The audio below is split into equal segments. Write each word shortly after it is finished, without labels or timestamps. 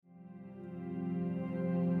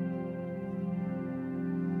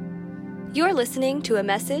You're listening to a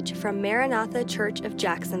message from Maranatha Church of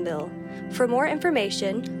Jacksonville. For more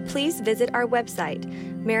information, please visit our website,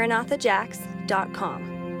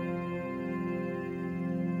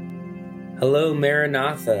 maranathajax.com. Hello,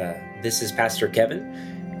 Maranatha. This is Pastor Kevin,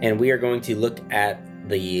 and we are going to look at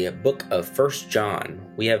the book of 1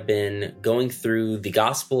 John. We have been going through the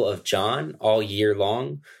Gospel of John all year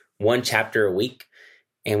long, one chapter a week.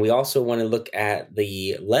 And we also want to look at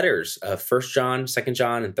the letters of 1 John, 2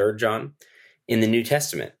 John, and 3 John in the New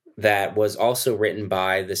Testament that was also written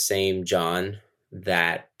by the same John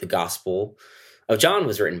that the Gospel of John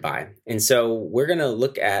was written by. And so we're going to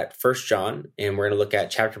look at 1 John, and we're going to look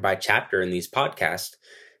at chapter by chapter in these podcasts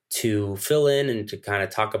to fill in and to kind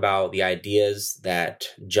of talk about the ideas that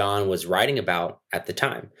John was writing about at the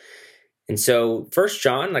time. And so 1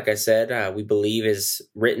 John, like I said, we believe is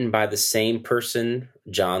written by the same person,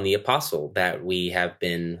 John the Apostle, that we have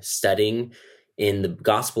been studying in the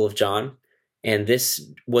Gospel of John. And this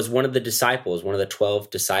was one of the disciples, one of the 12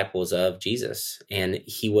 disciples of Jesus. And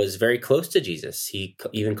he was very close to Jesus. He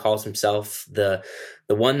even calls himself the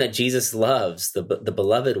one that Jesus loves, the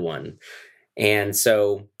beloved one. And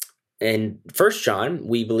so in 1 John,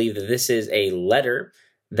 we believe that this is a letter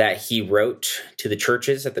that he wrote to the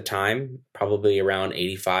churches at the time, probably around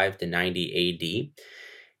 85 to 90 AD.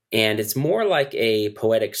 And it's more like a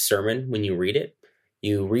poetic sermon when you read it.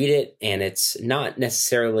 You read it, and it's not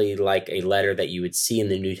necessarily like a letter that you would see in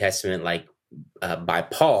the New Testament, like by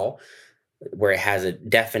Paul, where it has a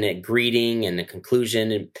definite greeting and a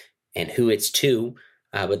conclusion and who it's to.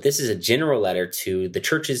 But this is a general letter to the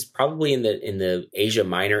churches, probably in the Asia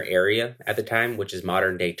Minor area at the time, which is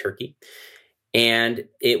modern day Turkey. And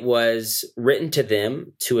it was written to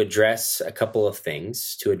them to address a couple of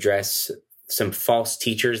things, to address some false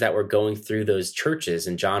teachers that were going through those churches.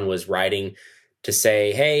 And John was writing to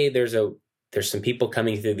say, hey, there's some people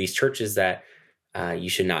coming through these churches that you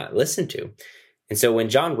should not listen to. And so when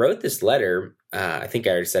John wrote this letter, I think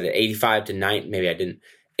I already said it, 85 to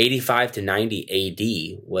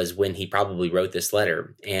 90 AD was when he probably wrote this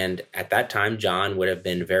letter. And at that time, John would have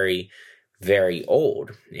been very, very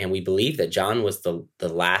old. And we believe that John was the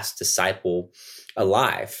last disciple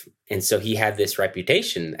alive. And so he had this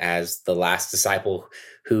reputation as the last disciple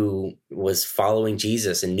who was following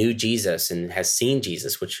Jesus and knew Jesus and has seen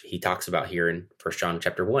Jesus, which he talks about here in 1 John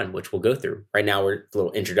chapter 1, which we'll go through. Right now, we're a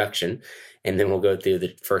little introduction, and then we'll go through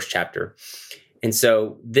the first chapter. And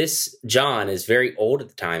so this John is very old at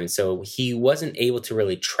the time, and so he wasn't able to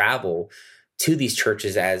really travel to these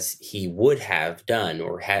churches as he would have done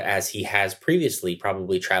or as he has previously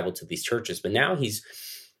probably traveled to these churches. But now he's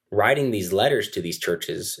writing these letters to these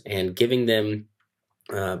churches and giving them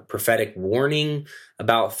prophetic warning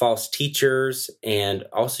about false teachers, and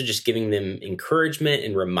also just giving them encouragement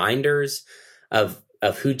and reminders of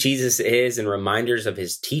who Jesus is and reminders of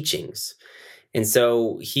his teachings. And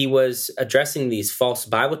so he was addressing these false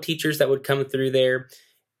Bible teachers that would come through there,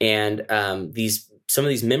 and some of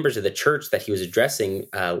these members of the church that he was addressing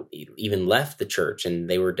even left the church, and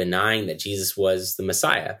they were denying that Jesus was the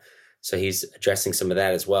Messiah. So he's addressing some of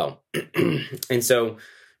that as well. And so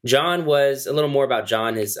John was a little more about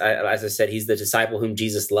John. As I said, he's the disciple whom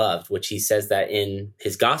Jesus loved, which he says that in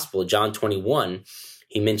his gospel, John 21,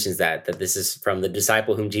 he mentions that this is from the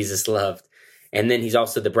disciple whom Jesus loved. And then he's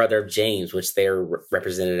also the brother of James, which they're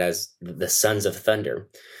represented as the sons of thunder.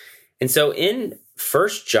 And so in 1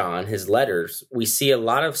 John, his letters, we see a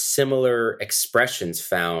lot of similar expressions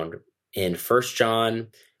found in 1 John,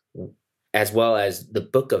 as well as the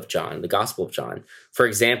book of John, the Gospel of John. For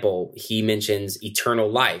example, he mentions eternal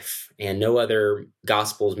life, and no other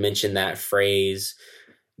Gospels mention that phrase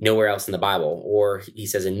nowhere else in the Bible. Or he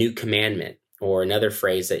says a new commandment, or another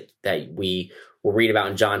phrase that we will read about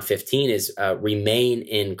in John 15 is remain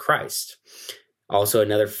in Christ. Also,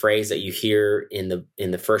 another phrase that you hear in the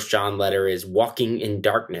 1 John letter is walking in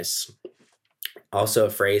darkness. Also, a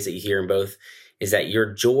phrase that you hear in both is that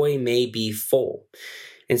your joy may be full.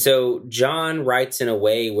 And so John writes in a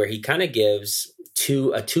way where he kind of gives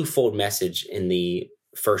a twofold message in the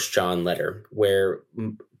 1 John letter, where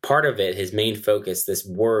part of it, his main focus, this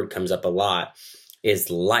word comes up a lot, is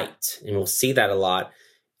light. And we'll see that a lot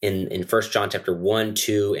in 1 John chapter 1,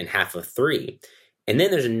 2, and half of 3. And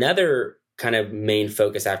then there's another kind of main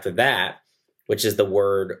focus after that, which is the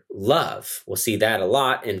word love. We'll see that a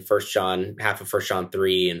lot in 1 John, half of 1 John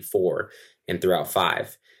 3 and 4, and throughout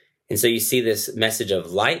 5. And so you see this message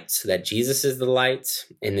of light, that Jesus is the light.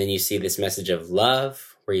 And then you see this message of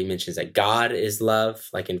love, where he mentions that God is love,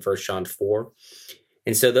 like in 1 John 4.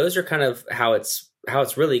 And so those are kind of how it's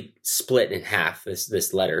really split in half,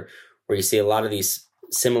 this letter, where you see a lot of these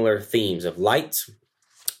similar themes of light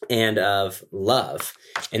and of love.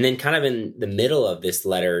 And then kind of in the middle of this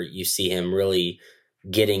letter, you see him really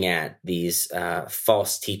getting at these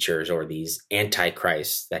false teachers, or these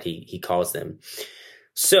antichrists that he calls them.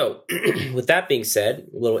 So with that being said,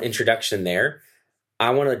 a little introduction there, I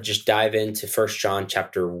want to just dive into 1 John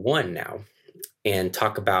chapter 1 now and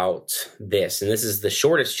talk about this. And this is the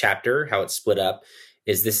shortest chapter. How it's split up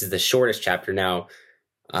is this is the shortest chapter. Now,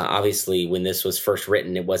 obviously, when this was first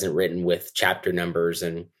written, it wasn't written with chapter numbers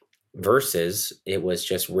and verses. It was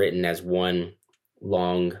just written as one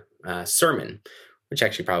long sermon, which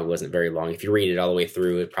actually probably wasn't very long. If you read it all the way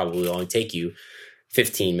through, it probably will only take you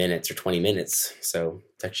 15 minutes or 20 minutes. So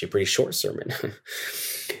it's actually a pretty short sermon.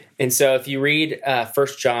 And so if you read 1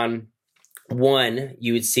 John 1,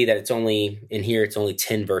 you would see that it's only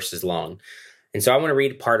 10 verses long. And so I want to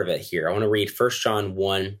read part of it here. I want to read 1 John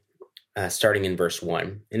 1, starting in verse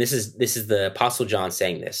 1. And this is the Apostle John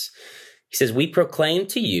saying this. He says, "We proclaim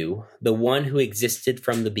to you the one who existed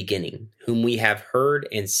from the beginning, whom we have heard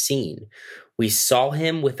and seen. We saw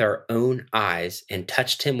him with our own eyes and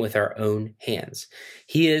touched him with our own hands.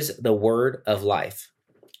 He is the word of life.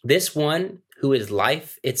 This one who is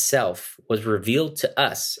life itself was revealed to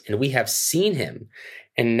us, and we have seen him.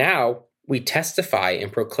 And now we testify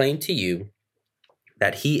and proclaim to you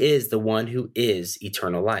that he is the one who is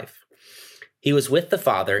eternal life. He was with the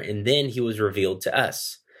Father, and then he was revealed to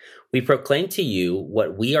us. We proclaim to you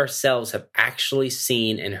what we ourselves have actually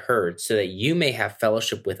seen and heard, so that you may have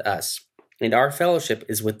fellowship with us. And our fellowship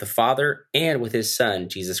is with the Father and with his Son,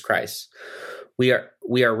 Jesus Christ. We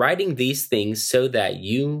are writing these things so that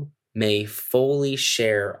you may fully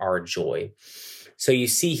share our joy." So you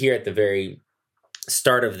see here at the very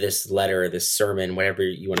start of this letter, this sermon, whatever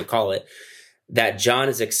you want to call it, that John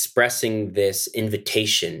is expressing this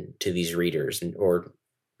invitation to these readers, or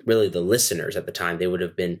really the listeners at the time. They would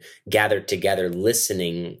have been gathered together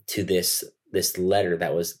listening to this letter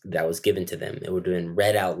that was given to them. It would have been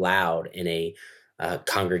read out loud in a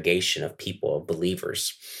congregation of people, of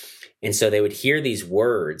believers. And so they would hear these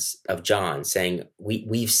words of John saying,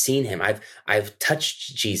 we've seen him. I've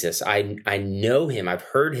touched Jesus. I know him. I've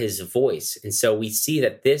heard his voice. And so we see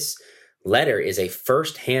that this letter is a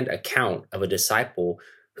firsthand account of a disciple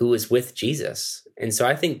who was with Jesus. And so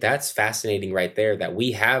I think that's fascinating right there, that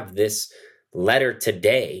we have this letter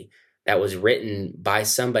today that was written by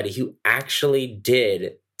somebody who actually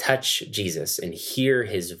did touch Jesus and hear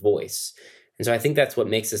his voice. And so I think that's what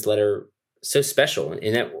makes this letter so special.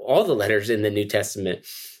 And that all the letters in the New Testament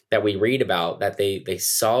that we read about, that they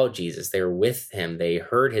saw Jesus, they were with him, they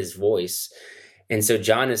heard his voice. And so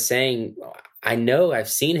John is saying, I know, I've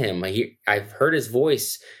seen him, I've heard his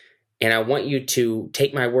voice, and I want you to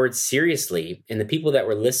take my words seriously. And the people that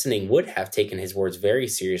were listening would have taken his words very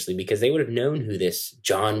seriously, because they would have known who this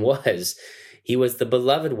John was. He was the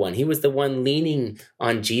beloved one. He was the one leaning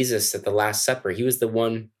on Jesus at the Last Supper. He was the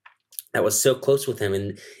one that was so close with him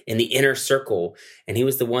in the inner circle. And he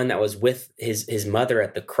was the one that was with his mother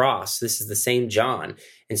at the cross. This is the same John.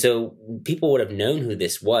 And so people would have known who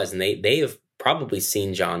this was, and they have probably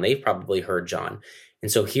seen John. They've probably heard John.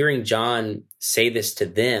 And so hearing John say this to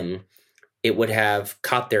them, it would have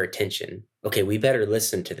caught their attention. Okay, we better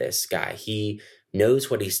listen to this guy. He knows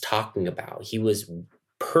what he's talking about. He was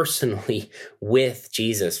personally with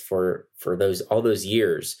Jesus for all those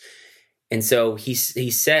years. And so he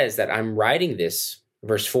says that I'm writing this,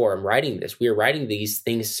 verse 4, we are writing these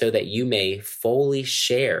things so that you may fully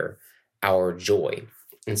share our joy.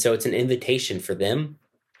 And so it's an invitation for them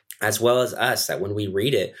as well as us, that when we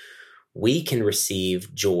read it, we can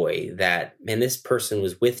receive joy that, man, this person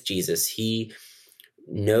was with Jesus. He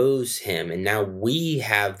knows him. And now we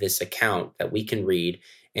have this account that we can read.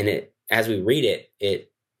 And as we read it,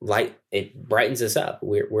 it brightens us up.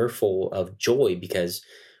 We're full of joy, because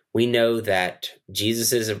we know that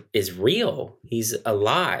Jesus is real. He's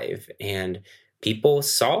alive. And people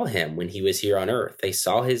saw him when he was here on earth. They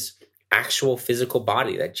saw his actual physical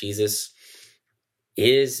body, that Jesus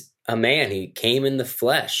is a man. He came in the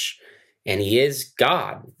flesh, and he is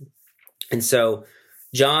God. And so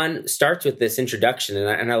John starts with this introduction,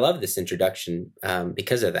 and I love this introduction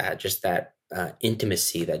because of that, just that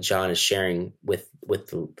intimacy that John is sharing with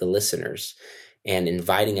the listeners, and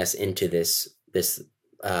inviting us into this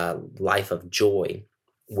life of joy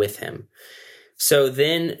with him. So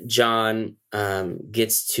then John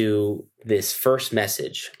gets to this first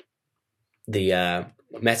message, the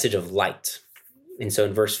message of light. And so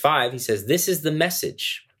in verse 5, he says, "This is the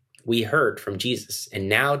message we heard from Jesus and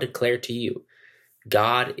now declare to you,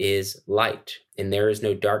 God is light, and there is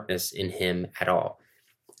no darkness in him at all."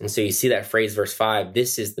 And so you see that phrase, verse 5,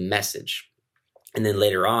 this is the message. And then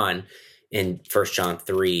later on in 1 John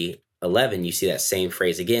 3:11, you see that same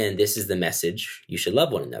phrase again. This is the message, you should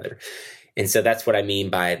love one another. And so that's what I mean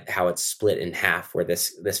by how it's split in half, where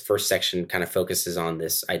this first section kind of focuses on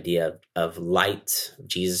this idea of light,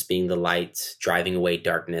 Jesus being the light, driving away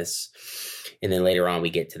darkness. And then later on, we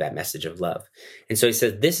get to that message of love. And so he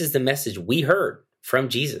says, this is the message we heard from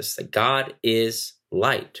Jesus, that God is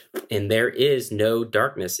light, and there is no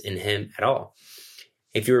darkness in him at all.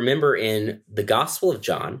 If you remember in the Gospel of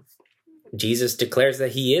John, Jesus declares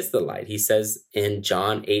that he is the light. He says in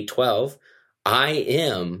John 8:12, I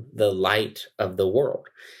am the light of the world.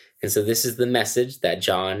 And so this is the message that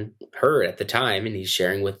John heard at the time, and he's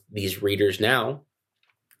sharing with these readers now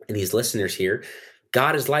and these listeners here.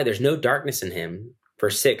 God is light. There's no darkness in him.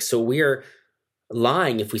 Verse 6, so we are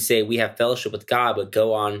lying if we say we have fellowship with God, but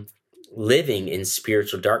go on living in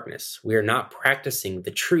spiritual darkness. We are not practicing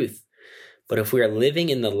the truth. But if we are living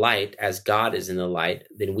in the light as God is in the light,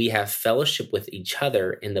 then we have fellowship with each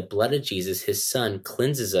other, and the blood of Jesus, his son,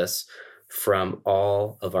 cleanses us from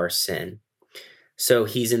all of our sin. So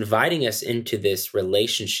he's inviting us into this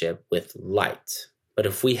relationship with light. But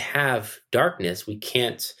if we have darkness, we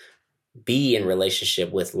can't be in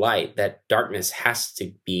relationship with light. That darkness has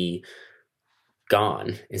to be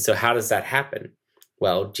gone. And so how does that happen?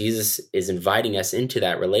 Well, Jesus is inviting us into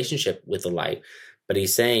that relationship with the light, but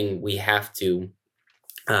he's saying we have to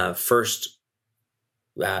first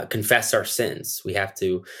confess our sins. We have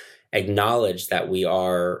to acknowledge that we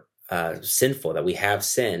are sinful, that we have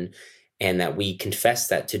sin, and that we confess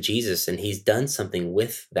that to Jesus, and he's done something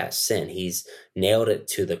with that sin. He's nailed it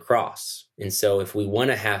to the cross. And so if we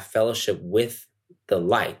want to have fellowship with the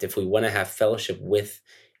light, if we want to have fellowship with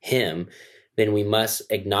him, then we must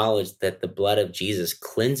acknowledge that the blood of Jesus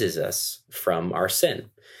cleanses us from our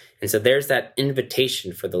sin. And so there's that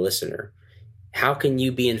invitation for the listener. How can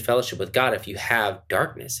you be in fellowship with God if you have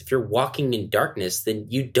darkness? If you're walking in darkness, then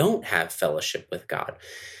you don't have fellowship with God.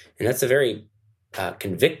 And that's a very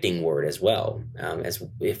convicting word as well. As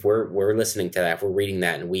if we're listening to that, if we're reading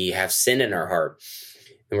that and we have sin in our heart,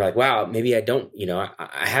 and we're like, wow, maybe I don't,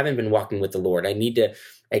 I haven't been walking with the Lord. I need to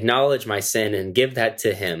acknowledge my sin and give that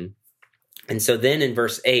to him. And so then in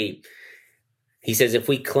verse 8, he says, if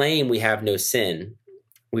we claim we have no sin,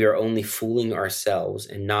 we are only fooling ourselves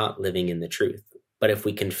and not living in the truth. But if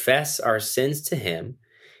we confess our sins to him,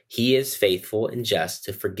 he is faithful and just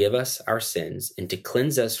to forgive us our sins and to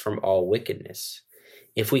cleanse us from all wickedness.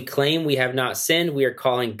 If we claim we have not sinned, we are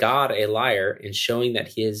calling God a liar and showing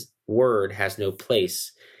that his word has no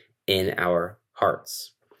place in our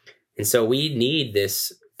hearts. And so we need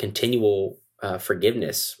this continual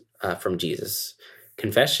forgiveness from Jesus.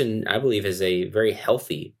 Confession, I believe, is a very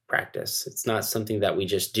healthy practice. It's not something that we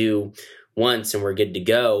just do once and we're good to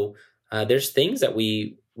go. There's things that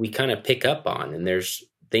we kind of pick up on, and there's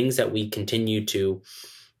things that we continue to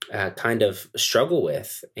kind of struggle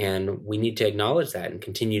with, and we need to acknowledge that and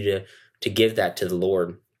continue to give that to the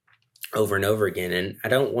Lord over and over again. And I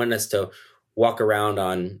don't want us to walk around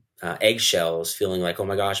on eggshells, feeling like, oh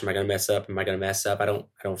my gosh, am I going to mess up? Am I going to mess up? I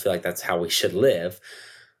don't feel like that's how we should live.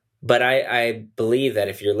 But I believe that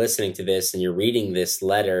if you're listening to this and you're reading this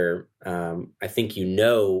letter, I think you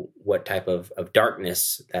know what type of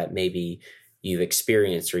darkness that maybe you've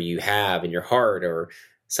experienced or you have in your heart, or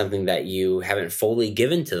something that you haven't fully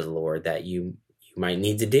given to the Lord that you might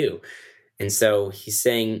need to do. And so he's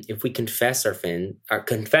saying, if we confess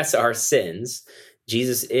our sins,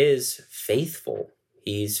 Jesus is faithful.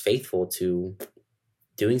 He's faithful to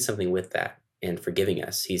doing something with that and forgiving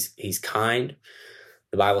us. He's kind.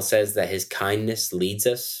 The Bible says that his kindness leads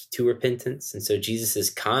us to repentance. And so Jesus is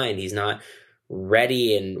kind. He's not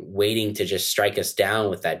ready and waiting to just strike us down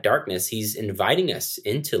with that darkness. He's inviting us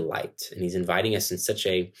into light, and he's inviting us in such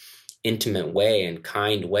a intimate way and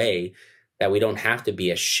kind way that we don't have to be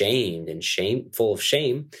ashamed and full of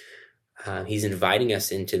shame. He's inviting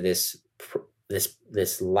us into this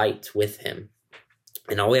light with him.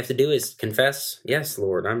 And all we have to do is confess, yes,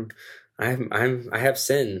 Lord, I have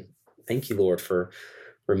sinned. Thank you, Lord, for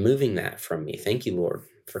removing that from me. Thank you, Lord,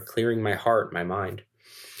 for clearing my heart, my mind.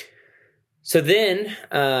 So then,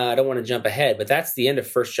 I don't want to jump ahead, but that's the end of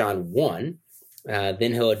 1 John 1.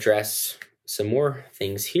 Then he'll address some more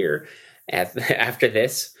things here after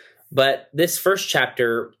this. But this first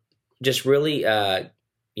chapter just really,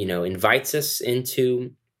 invites us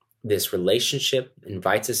into this relationship,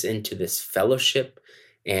 invites us into this fellowship.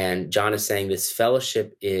 And John is saying this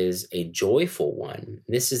fellowship is a joyful one.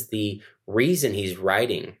 This is the reason he's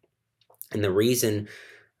writing, and the reason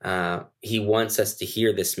he wants us to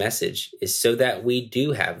hear this message is so that we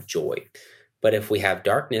do have joy. But if we have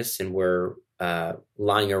darkness and we're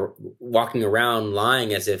walking around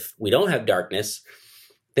lying as if we don't have darkness,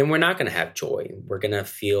 then we're not going to have joy. We're going to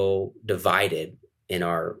feel divided in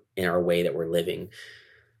our way that we're living.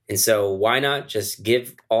 And so why not just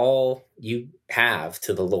give all you have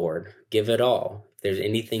to the Lord? Give it all. If there's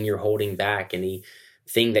anything you're holding back,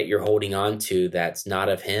 anything that you're holding on to that's not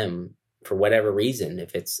of him for whatever reason,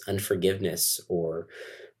 if it's unforgiveness or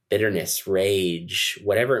bitterness, rage,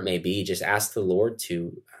 whatever it may be, just ask the Lord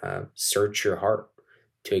to search your heart,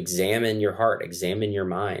 to examine your heart, examine your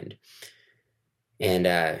mind. And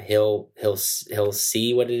he'll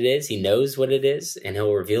see what it is. He knows what it is, and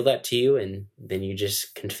he'll reveal that to you. And then you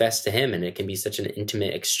just confess to him, and it can be such an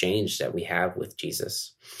intimate exchange that we have with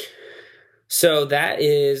Jesus. So that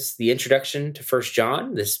is the introduction to 1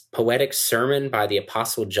 John, this poetic sermon by the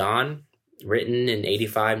Apostle John, written in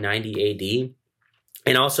 85-90 AD.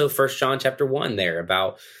 And also 1 John chapter 1 there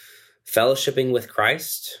about fellowshipping with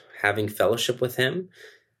Christ, having fellowship with him.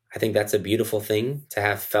 I think that's a beautiful thing, to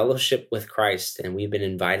have fellowship with Christ, and we've been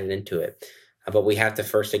invited into it. But we have to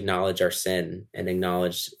first acknowledge our sin and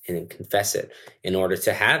acknowledge and confess it in order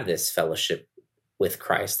to have this fellowship with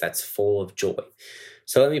Christ that's full of joy.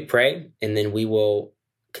 So let me pray, and then we will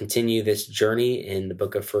continue this journey in the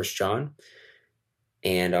book of 1 John,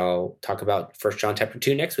 and I'll talk about 1 John chapter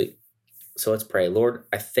 2 next week. So let's pray. Lord,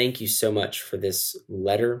 I thank you so much for this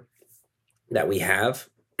letter that we have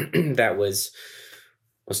that was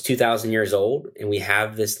 2,000 years old, and we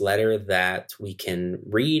have this letter that we can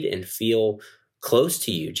read and feel close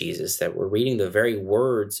to you, Jesus, that we're reading the very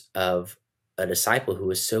words of a disciple who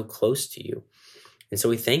is so close to you. And so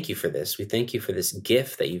we thank you for this. We thank you for this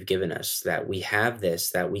gift that you've given us, that we have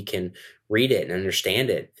this, that we can read it and understand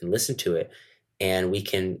it and listen to it, and we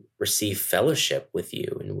can receive fellowship with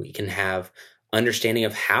you, and we can have understanding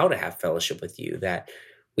of how to have fellowship with you, that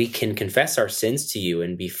we can confess our sins to you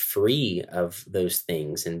and be free of those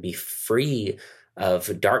things and be free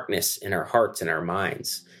of darkness in our hearts and our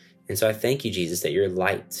minds. And so I thank you, Jesus, that you're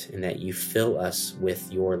light and that you fill us with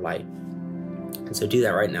your light. And so do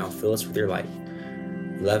that right now. Fill us with your light.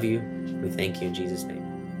 We love you. We thank you in Jesus' name.